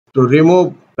To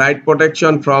remove write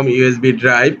protection from USB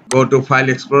drive, go to File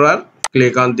Explorer,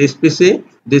 click on this PC.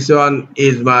 This one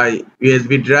is my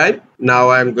USB drive. Now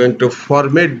I am going to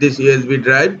format this USB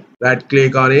drive. Right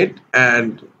click on it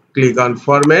and click on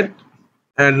Format,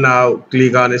 and now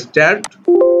click on Start.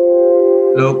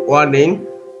 Look, warning,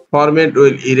 format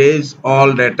will erase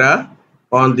all data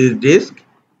on this disk,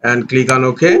 and click on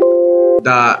OK.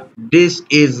 The disk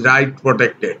is write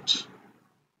protected,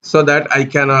 so that I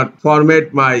cannot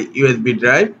format my USB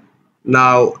drive.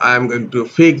 Now I am going to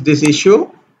fix this issue.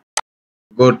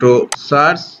 Go to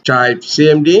search, type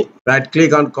cmd, right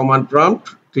click on command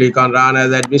prompt, click on run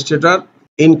as administrator.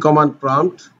 In command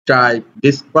prompt, type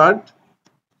disk part,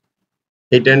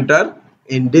 hit enter.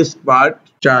 In disk part,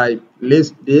 type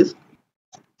list disk.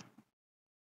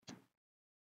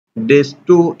 Disk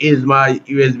 2 is my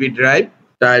USB drive.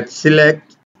 Type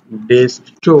select disk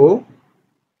 2.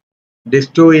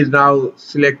 Disk 2 is now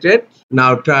selected.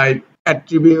 Now type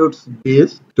attributes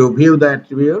disk. To view the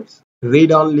attributes,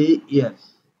 read only,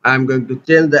 yes. I am going to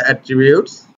change the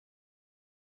attributes.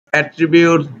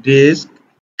 Attributes disk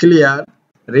clear,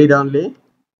 read only.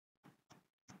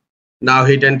 Now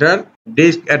hit enter.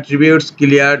 Disk attributes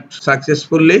cleared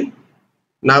successfully.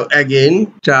 Now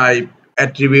again type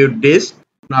attribute disk.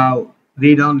 Now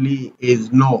read only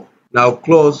is no. Now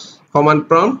close command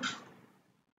prompt.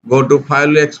 Go to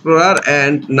File Explorer,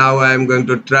 and now I am going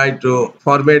to try to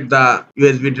format the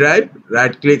USB drive.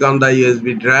 Right click on the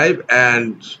USB drive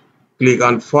and click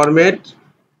on Format.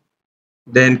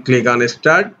 Then click on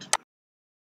Start.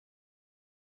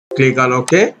 Click on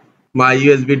OK. My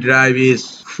USB drive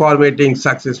is formatting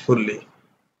successfully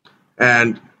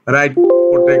and write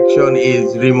protection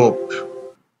is removed.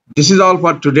 This is all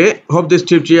for today. Hope this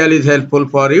tutorial is helpful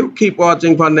for you. Keep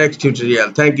watching for next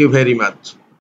tutorial. Thank you very much.